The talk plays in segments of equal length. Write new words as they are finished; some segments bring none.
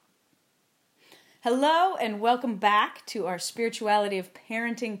Hello and welcome back to our Spirituality of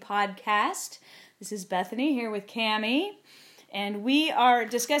Parenting podcast. This is Bethany here with Cammie, and we are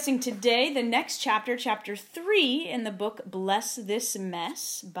discussing today the next chapter, chapter 3 in the book Bless This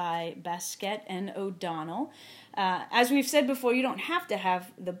Mess by Baskett and O'Donnell. As we've said before, you don't have to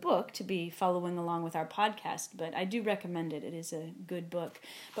have the book to be following along with our podcast, but I do recommend it. It is a good book.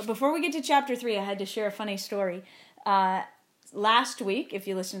 But before we get to chapter 3, I had to share a funny story. Last week, if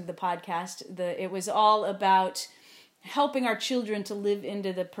you listened to the podcast, it was all about helping our children to live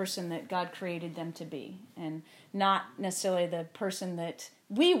into the person that God created them to be, and not necessarily the person that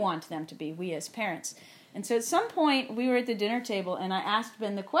we want them to be, we as parents. And so at some point, we were at the dinner table, and I asked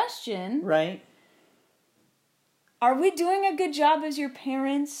Ben the question, right? Are we doing a good job as your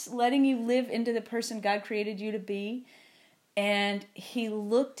parents, letting you live into the person God created you to be? And he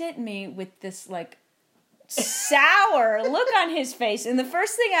looked at me with this, sour look on his face, and the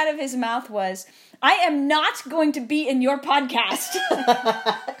first thing out of his mouth was, I am not going to be in your podcast.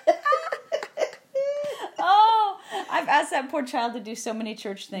 Oh, I've asked that poor child to do so many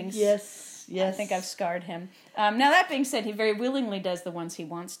church things. Yes. I think I've scarred him. Now, that being said, he very willingly does the ones he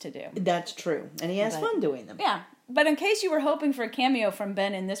wants to do. That's true. And he has fun doing them. Yeah. But in case you were hoping for a cameo from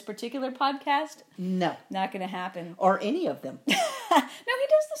Ben in this particular podcast, no. Not going to happen. Or any of them. No, he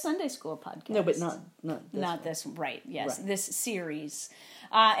does the Sunday School podcast. No, but not this one. Right, yes, right. This series.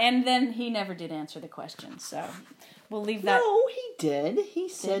 And then he never did answer the question, so we'll leave that. No, he did. He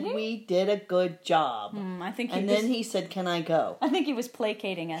said we did a good job. I think then he said, can I go? I think he was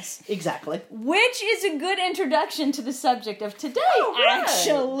placating us. Exactly. Which is a good introduction to the subject of today, right.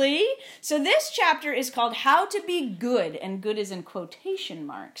 Actually. So this chapter is called How to Be Good, and good is in quotation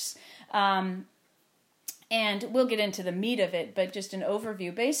marks. And we'll get into the meat of it, but just an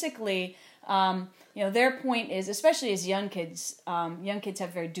overview. Basically, their point is, especially as young kids have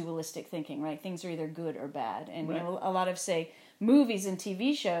very dualistic thinking, right? Things are either good or bad. And right. A lot of, say, movies and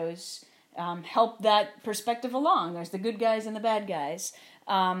TV shows help that perspective along. There's the good guys and the bad guys.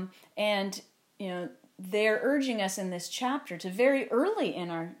 They're urging us in this chapter to very early in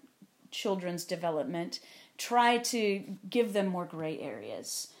our children's development try to give them more gray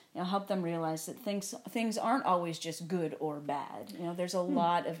areas. Help them realize that things aren't always just good or bad. There's a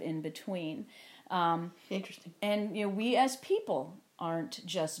lot of in between. Interesting. And we as people aren't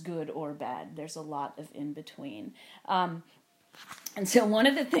just good or bad. There's a lot of in between. And so one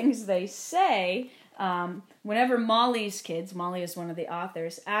of the things they say, whenever Molly's kids, Molly is one of the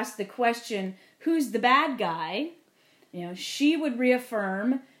authors, ask the question, "Who's the bad guy?" She would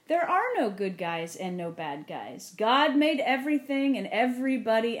reaffirm, there are no good guys and no bad guys. God made everything and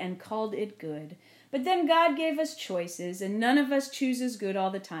everybody and called it good. But then God gave us choices, and none of us chooses good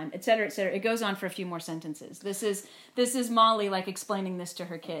all the time, etc., etc. It goes on for a few more sentences. This is Molly explaining this to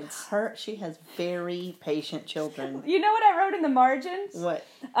her kids. She has very patient children. You know what I wrote in the margins? What?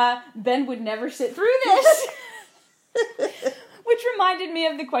 Ben would never sit through this. Which reminded me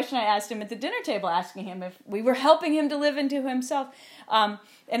of the question I asked him at the dinner table, asking him if we were helping him to live into himself.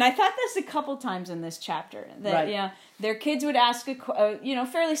 And I thought this a couple times in this chapter, that right. Their kids would ask a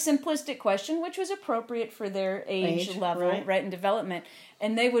fairly simplistic question, which was appropriate for their age level, right, and development,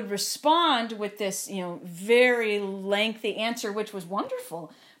 and they would respond with this very lengthy answer, which was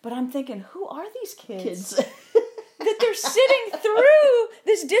wonderful. But I'm thinking, who are these kids? That they're sitting through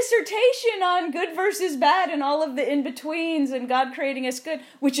this dissertation on good versus bad and all of the in-betweens and God creating us good,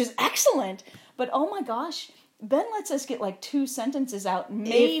 which is excellent. But oh my gosh, Ben lets us get 2 sentences out,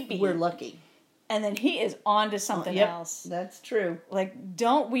 maybe. If we're lucky. And then he is on to something else. That's true.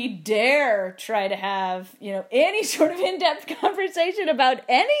 Don't we dare try to have, any sort of in-depth conversation about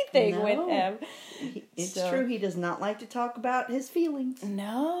anything with him. It's true. He does not like to talk about his feelings.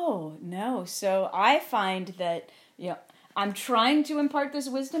 No. So I find that, I'm trying to impart this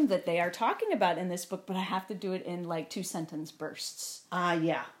wisdom that they are talking about in this book, but I have to do it in 2-sentence bursts.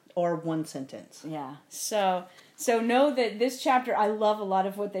 Yeah. Or 1 sentence. Yeah. So know that this chapter, I love a lot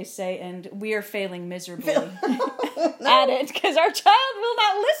of what they say, and we are failing miserably at it, because our child will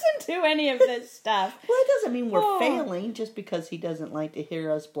not listen to any of this stuff. Well, it doesn't mean we're failing just because he doesn't like to hear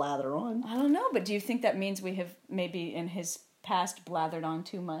us blather on. I don't know, but do you think that means we have maybe in his past blathered on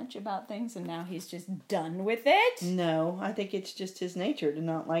too much about things, and now he's just done with it? No, I think it's just his nature to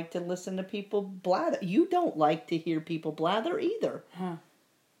not like to listen to people blather. You don't like to hear people blather either. Huh.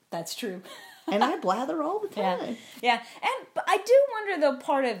 That's true. And I blather all the time. Yeah. But I do wonder, though,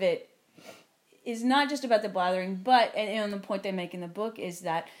 part of it, is not just about the blathering, but and the point they make in the book is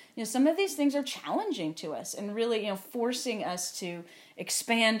that some of these things are challenging to us and really forcing us to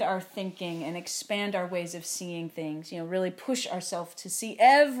expand our thinking and expand our ways of seeing things. Really push ourselves to see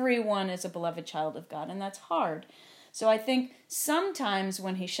everyone as a beloved child of God, and that's hard. So I think sometimes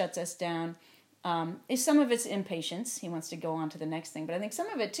when he shuts us down, is some of it's impatience. He wants to go on to the next thing, but I think some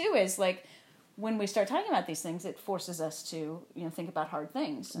of it too is like, when we start talking about these things, it forces us to, think about hard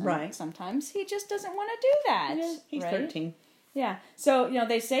things. And right. Sometimes he just doesn't want to do that. Yeah, he's 13. Yeah. So,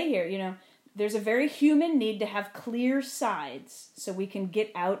 they say here, there's a very human need to have clear sides so we can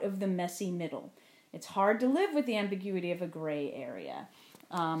get out of the messy middle. It's hard to live with the ambiguity of a gray area.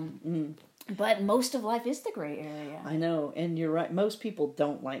 But most of life is the gray area. I know, and you're right. Most people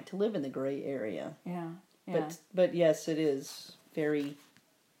don't like to live in the gray area. Yeah. But yes, it is very...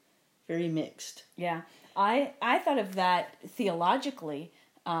 very mixed. Yeah. I thought of that theologically.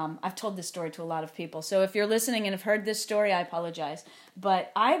 I've told this story to a lot of people. So if you're listening and have heard this story, I apologize.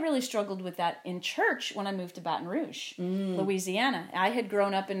 But I really struggled with that in church when I moved to Baton Rouge, Louisiana. I had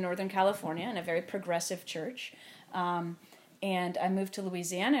grown up in Northern California in a very progressive church. And I moved to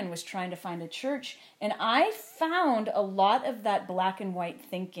Louisiana and was trying to find a church. And I found a lot of that black and white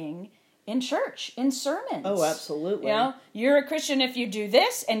thinking in church, in sermons. Oh, absolutely. You're a Christian if you do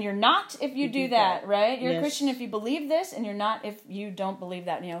this, and you're not if you do that, right? You're a Christian if you believe this, and you're not if you don't believe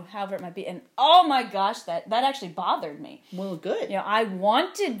that, however it might be. And oh my gosh, that actually bothered me. Well, good. I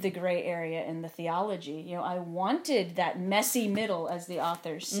wanted the gray area in the theology. I wanted that messy middle, as the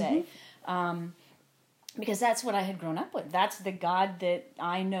authors say. Because that's what I had grown up with. That's the God that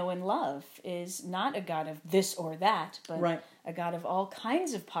I know and love, is not a God of this or that, but a God of all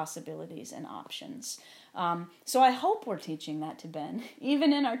kinds of possibilities and options. So I hope we're teaching that to Ben,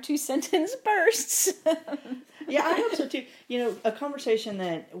 even in our 2-sentence bursts. Yeah, I hope so too. A conversation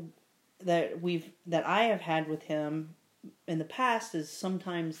that I have had with him in the past is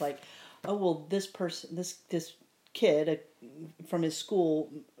sometimes like, oh, well, this person, this kid from his school,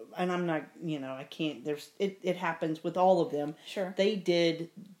 and I'm not, I can't, it happens with all of them. Sure. They did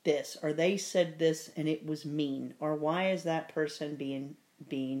this, or they said this, and it was mean, or why is that person being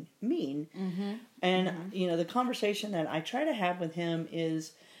mean? Mm-hmm. And, the conversation that I try to have with him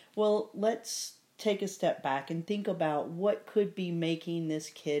is, well, let's take a step back and think about what could be making this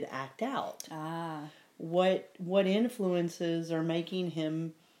kid act out. What influences are making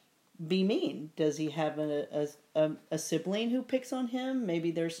him be mean? Does he have a sibling who picks on him?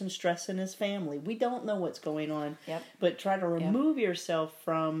 Maybe there's some stress in his family. We don't know what's going on. Yep. But try to remove yourself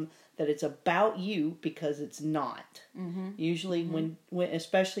from that it's about you, because it's not. Mm-hmm. Usually when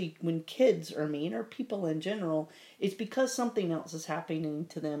especially when kids are mean, or people in general, it's because something else is happening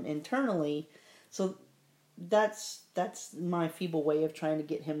to them internally. So that's my feeble way of trying to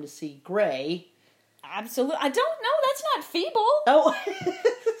get him to see gray. Absolutely. I don't know. That's not feeble. Oh,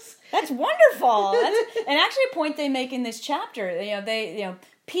 that's wonderful. And actually, a point they make in this chapter.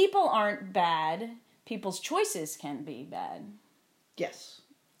 People aren't bad. People's choices can be bad. Yes.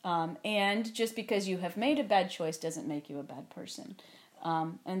 And just because you have made a bad choice doesn't make you a bad person.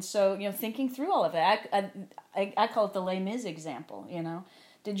 And so, thinking through all of it, I call it the Les Mis example.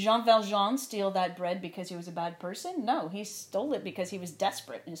 Did Jean Valjean steal that bread because he was a bad person? No, he stole it because he was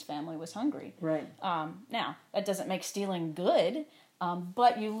desperate and his family was hungry. Right. Now, that doesn't make stealing good,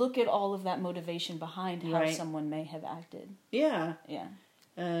 but you look at all of that motivation behind how someone may have acted. Yeah.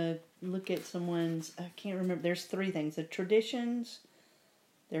 Yeah. Look at someone's, I can't remember, there's 3 things: their traditions,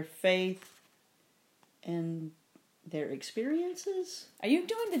 their faith, and their experiences. Are you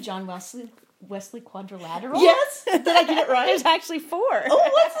doing the John Wesley quadrilateral? Yes! Did I get it right? There's actually 4. Oh,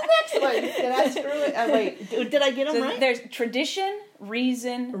 what's the next one? Did I screw it? Wait, did I get them right? There's tradition,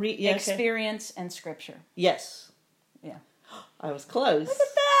 reason, experience, and scripture. Yes. Yeah. I was close. Look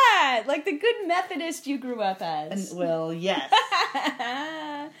at that! Like the good Methodist you grew up as. Well, yes.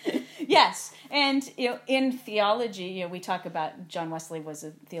 Yes. And, in theology, we talk about John Wesley was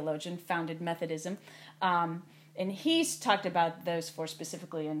a theologian, founded Methodism. And he's talked about those 4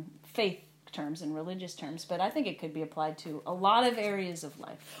 specifically in faith terms and religious terms, but I think it could be applied to a lot of areas of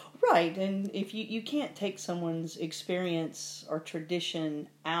life. Right, and if you can't take someone's experience or tradition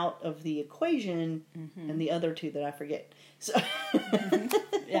out of the equation, and the other 2 that I forget. So,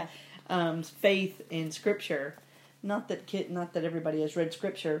 yeah, faith and scripture. Not that everybody has read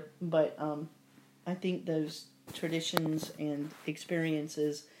scripture, but I think those traditions and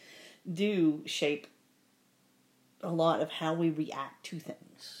experiences do shape a lot of how we react to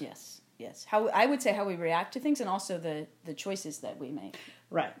things. Yes. Yes. How I would say how we react to things, and also the choices that we make.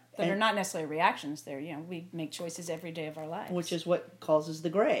 Right. That are not necessarily reactions. They're, we make choices every day of our lives. Which is what causes the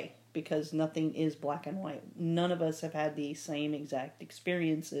gray, because nothing is black and white. None of us have had the same exact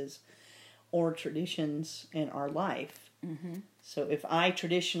experiences or traditions in our life. Mm-hmm. So if I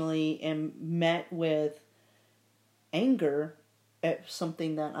traditionally am met with anger at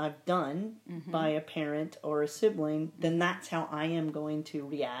something that I've done by a parent or a sibling, then that's how I am going to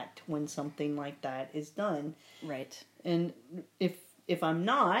react when something like that is done. Right. And if I'm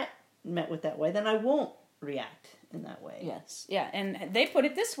not met with that way, then I won't react in that way. Yes. Yeah, and they put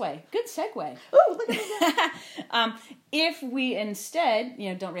it this way. Good segue. Oh, look at that. If we instead,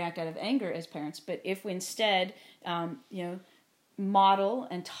 don't react out of anger as parents, but if we instead, model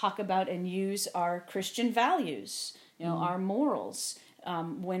and talk about and use our Christian values, our morals,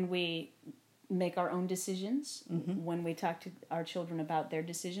 when we make our own decisions, when we talk to our children about their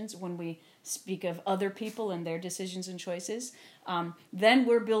decisions, when we speak of other people and their decisions and choices, then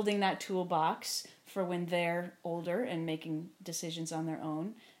we're building that toolbox for when they're older and making decisions on their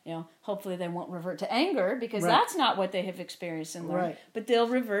own. Hopefully they won't revert to anger, because that's not what they have experienced and learned, but they'll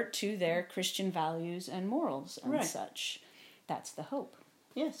revert to their Christian values and morals and such. That's the hope.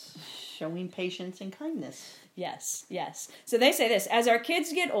 Yes, showing patience and kindness. Yes, yes. So they say this: as our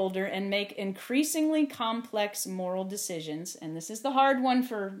kids get older and make increasingly complex moral decisions, and this is the hard one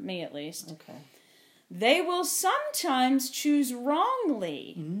for me at least, they will sometimes choose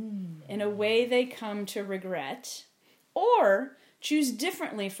wrongly in a way they come to regret, or choose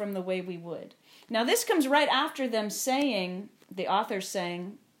differently from the way we would. Now this comes right after them saying, the author's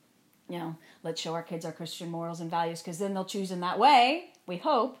saying, let's show our kids our Christian morals and values, because then they'll choose in that way, we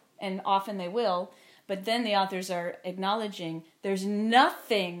hope, and often they will. But then the authors are acknowledging there's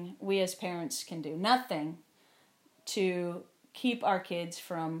nothing we as parents can do, nothing, to keep our kids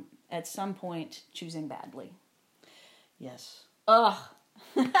from, at some point, choosing badly. Yes. Ugh.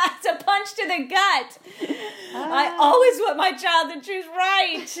 That's a punch to the gut. I always want my child to choose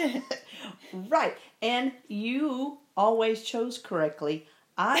right. Right. And you always chose correctly.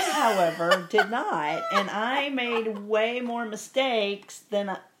 I, however, did not, and I made way more mistakes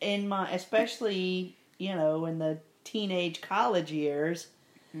than in my, especially, in the teenage college years,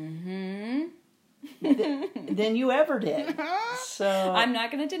 than you ever did. So I'm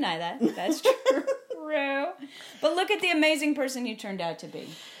not going to deny that. That's true. But look at the amazing person you turned out to be.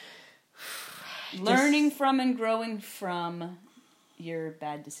 Learning from and growing from your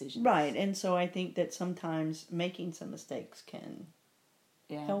bad decisions. Right, and so I think that sometimes making some mistakes can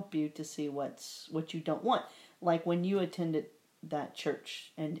help you to see what you don't want. Like when you attended that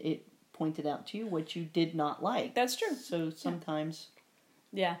church and it pointed out to you what you did not like. That's true. So sometimes...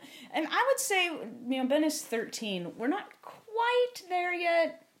 Yeah. And I would say, Ben is 13. We're not quite there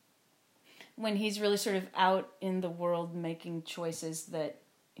yet when he's really sort of out in the world making choices that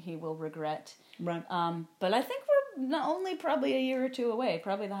he will regret. Right. But I think we're not only probably a year or two away,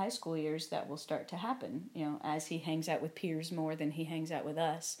 probably the high school years, that will start to happen, as he hangs out with peers more than he hangs out with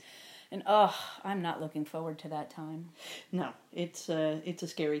us. And I'm not looking forward to that time. No, it's a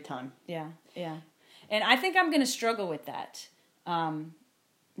scary time. Yeah. And I think I'm going to struggle with that.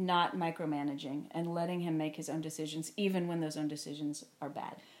 Not micromanaging and letting him make his own decisions, even when those own decisions are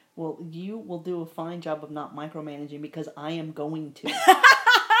bad. Well, you will do a fine job of not micromanaging, because I am going to.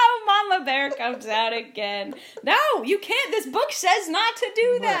 Mama Bear comes out again. No, you can't. This book says not to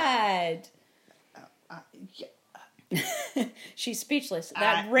do that. She's speechless.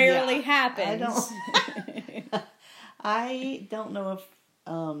 That rarely happens. I don't know if...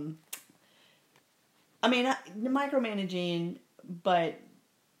 micromanaging, but...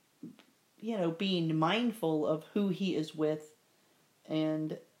 being mindful of who he is with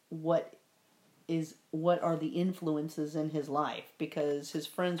and what are the influences in his life, because his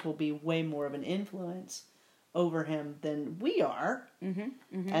friends will be way more of an influence over him than we are,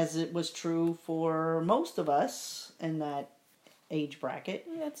 as it was true for most of us in that age bracket.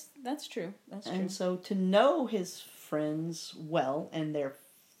 That's true. That's true. And so to know his friends well and their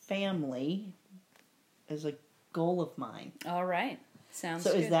family is a goal of mine. All right. Sounds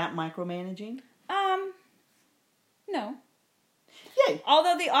so good. Is that micromanaging? No. Yay.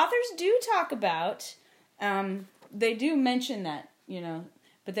 Although the authors do talk about, they do mention that,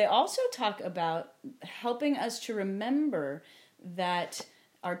 but they also talk about helping us to remember that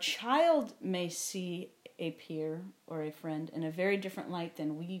our child may see a peer or a friend in a very different light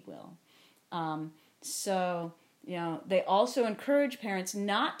than we will. So, they also encourage parents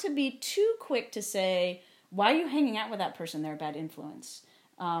not to be too quick to say, why are you hanging out with that person? They're a bad influence.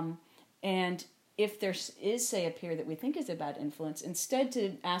 And if there is, say, a peer that we think is a bad influence, instead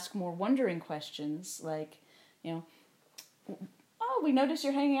to ask more wondering questions like, oh, we notice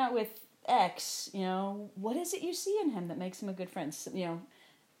you're hanging out with X, what is it you see in him that makes him a good friend?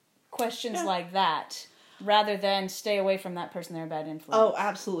 Questions like that, rather than stay away from that person, they're a bad influence. Oh,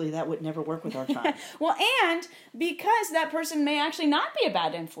 absolutely. That would never work with our child. Well, and because that person may actually not be a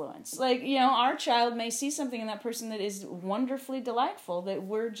bad influence. Like, our child may see something in that person that is wonderfully delightful that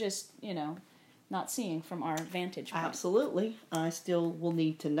we're just, not seeing from our vantage point. Absolutely. I still will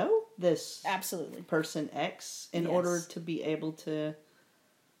need to know this Absolutely. person X in order to be able to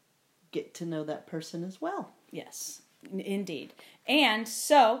get to know that person as well. Yes, indeed. And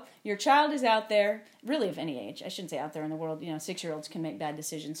so your child is out there, really of any age. I shouldn't say out there in the world. 6-year-olds can make bad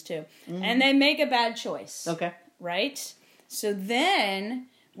decisions too. Mm-hmm. And they make a bad choice. Okay. Right? So then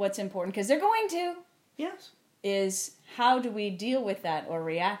what's important, because they're going to. Yes. Is how do we deal with that or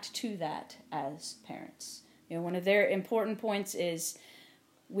react to that as parents? One of their important points is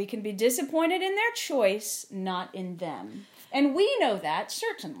we can be disappointed in their choice, not in them. And we know that,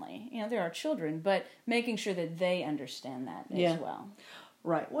 certainly. They're our children, but making sure that they understand that as well.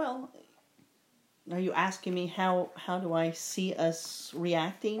 Right. Well, are you asking me how do I see us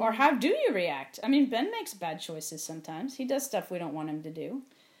reacting? Or how do you react? I mean, Ben makes bad choices sometimes. He does stuff we don't want him to do.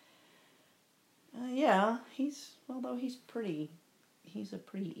 Yeah, he's a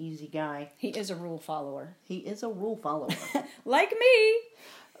pretty easy guy. He is a rule follower. He is a rule follower. Like me.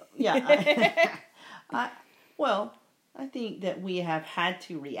 Yeah. I think that we have had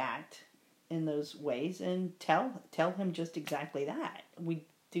to react in those ways and tell him just exactly that. We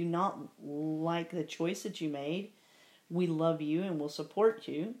do not like the choice that you made. We love you and will support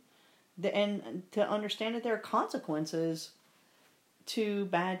you. And to understand that there are consequences to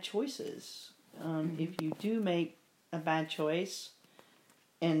bad choices. If you do make a bad choice,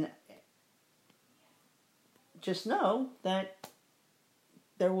 and just know that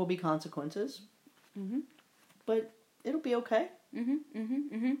there will be consequences, but it'll be okay.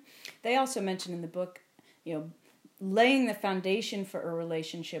 They also mention in the book, laying the foundation for a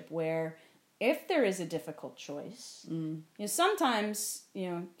relationship where if there is a difficult choice, sometimes,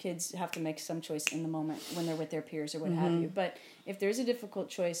 kids have to make some choice in the moment when they're with their peers or what have you. But if there's a difficult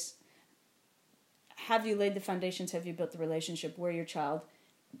choice, have you laid the foundations? Have you built the relationship where your child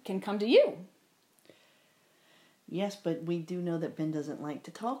can come to you? Yes, but we do know that Ben doesn't like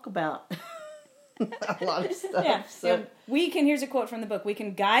to talk about a lot of stuff. Yeah. So. Here's a quote from the book. We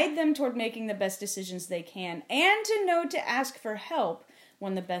can guide them toward making the best decisions they can and to know to ask for help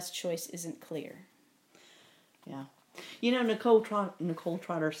when the best choice isn't clear. Yeah. Nicole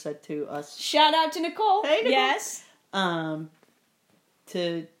Trotter said to us... Shout out to Nicole. Hey, Nicole. Yes.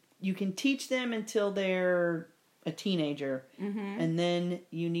 You can teach them until they're a teenager, and then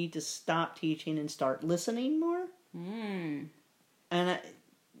you need to stop teaching and start listening more. And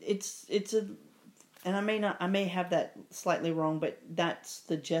I may have that slightly wrong, but that's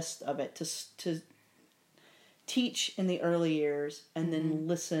the gist of it. To teach in the early years and then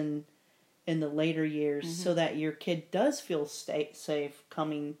listen in the later years, so that your kid does feel safe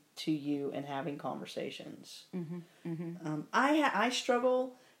coming to you and having conversations. I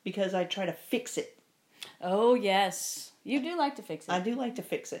struggle because I try to fix it. Oh, yes. You do like to fix it. I do like to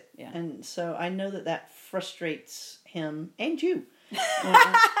fix it. Yeah. And so I know that frustrates him and you.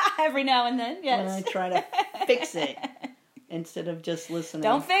 Every now and then, yes. When I try to fix it instead of just listening.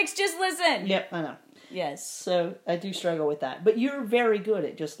 Don't fix, just listen. Yep, I know. Yes. So I do struggle with that. But you're very good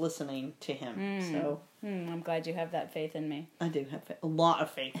at just listening to him. So I'm glad you have that faith in me. I do have a lot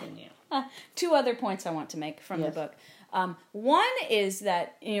of faith in you. 2 other points I want to make from the book. One is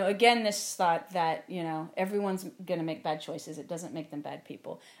that, again, this thought that, everyone's going to make bad choices. It doesn't make them bad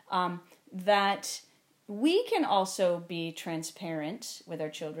people. That we can also be transparent with our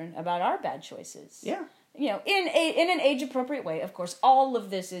children about our bad choices. Yeah. In an age-appropriate way. Of course, all of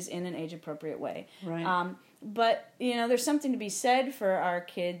this is in an age-appropriate way. Right. But, there's something to be said for our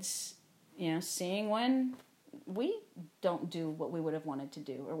kids, seeing when we don't do what we would have wanted to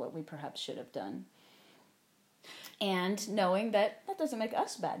do or what we perhaps should have done. And knowing that doesn't make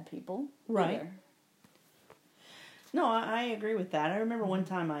us bad people. Right. Either. No, I agree with that. I remember one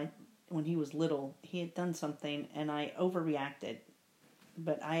time when he was little, he had done something and I overreacted.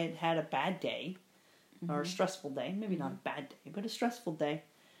 But I had had a bad day or a stressful day. Maybe not a bad day, but a stressful day.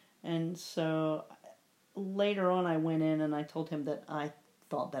 And so later on I went in and I told him that I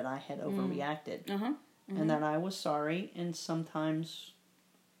thought that I had overreacted. And that I was sorry. And sometimes,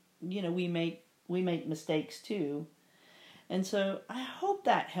 we make mistakes too. And so I hope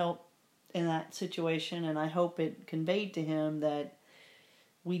that helped in that situation, and I hope it conveyed to him that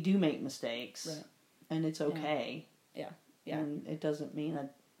we do make mistakes, Right. and it's okay. Yeah. And it doesn't mean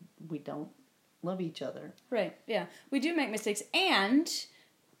that we don't love each other. Right, yeah. We do make mistakes, and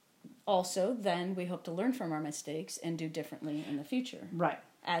also then we hope to learn from our mistakes and do differently in the future. Right.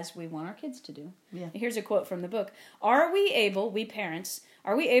 As we want our kids to do. Yeah. Here's a quote from the book. We parents,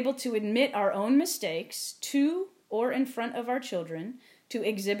 are we able to admit our own mistakes to or in front of our children, to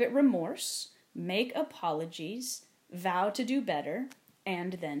exhibit remorse, make apologies, vow to do better,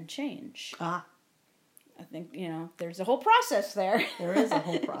 and then change? I think, there's a whole process there. There is a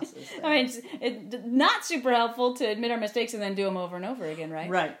whole process there. I mean, it's not super helpful to admit our mistakes and then do them over and over again, right?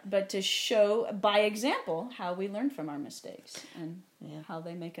 Right. But to show, by example, how we learn from our mistakes and how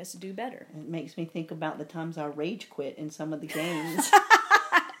they make us do better. It makes me think about the times I rage quit in some of the games.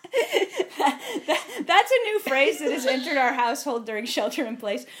 That's a new phrase that has entered our household during shelter in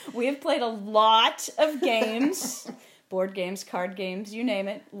place. We have played a lot of games. Board games, card games, you name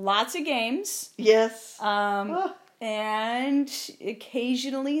it. Lots of games. Yes. And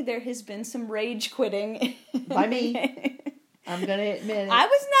occasionally there has been some rage quitting. By me. I'm going to admit it. I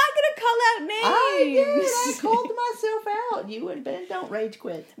was not going to call out names. I did. I called myself out. You would have been, don't rage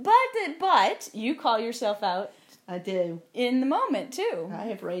quit. But you call yourself out. I do. In the moment, too. I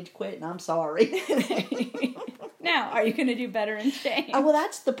have rage quit, and I'm sorry. Now, are you going to do better in shame? Well,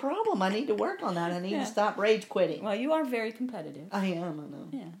 that's the problem. I need to work on that. I need to stop rage quitting. Well, you are very competitive. I am, I know.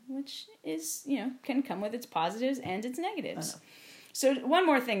 Yeah, which is, can come with its positives and its negatives. So one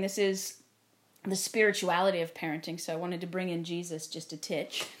more thing. This is the spirituality of parenting. So I wanted to bring in Jesus just a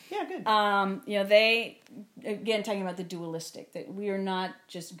titch. Yeah, good. They, again, talking about the dualistic, that we are not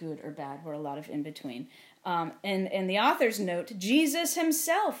just good or bad. We're a lot of in between. And the author's note, Jesus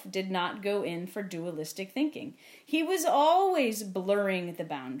himself did not go in for dualistic thinking. He was always blurring the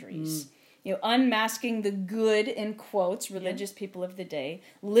boundaries, unmasking the good, in quotes, religious people of the day,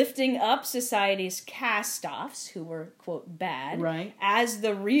 lifting up society's cast-offs, who were, quote, bad, right, as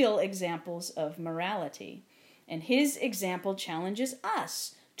the real examples of morality. And his example challenges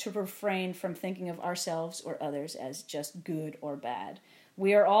us to refrain from thinking of ourselves or others as just good or bad.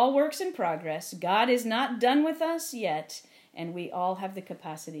 We are all works in progress. God is not done with us yet, and we all have the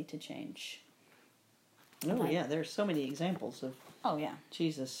capacity to change. Oh, yeah, there's so many examples of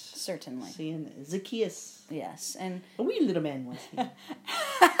Jesus. Certainly. Seeing Zacchaeus. Yes. And a wee little man was he.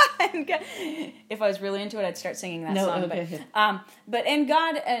 If I was really into it, I'd start singing that song. Okay. But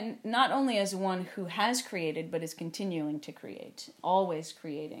God, and not only as one who has created, but is continuing to create, always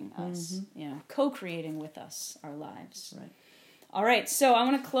creating us, co-creating with us our lives. Right. All right, so I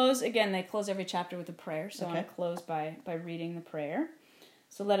want to close, again, they close every chapter with a prayer, so I want to close by reading the prayer.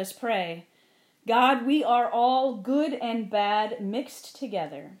 So let us pray. God, we are all good and bad mixed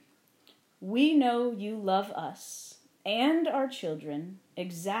together. We know you love us and our children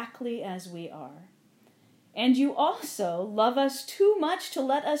exactly as we are. And you also love us too much to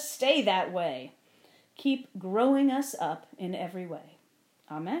let us stay that way. Keep growing us up in every way.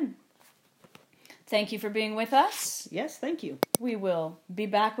 Amen. Thank you for being with us. Yes, thank you. We will be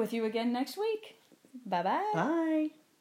back with you again next week. Bye-bye. Bye.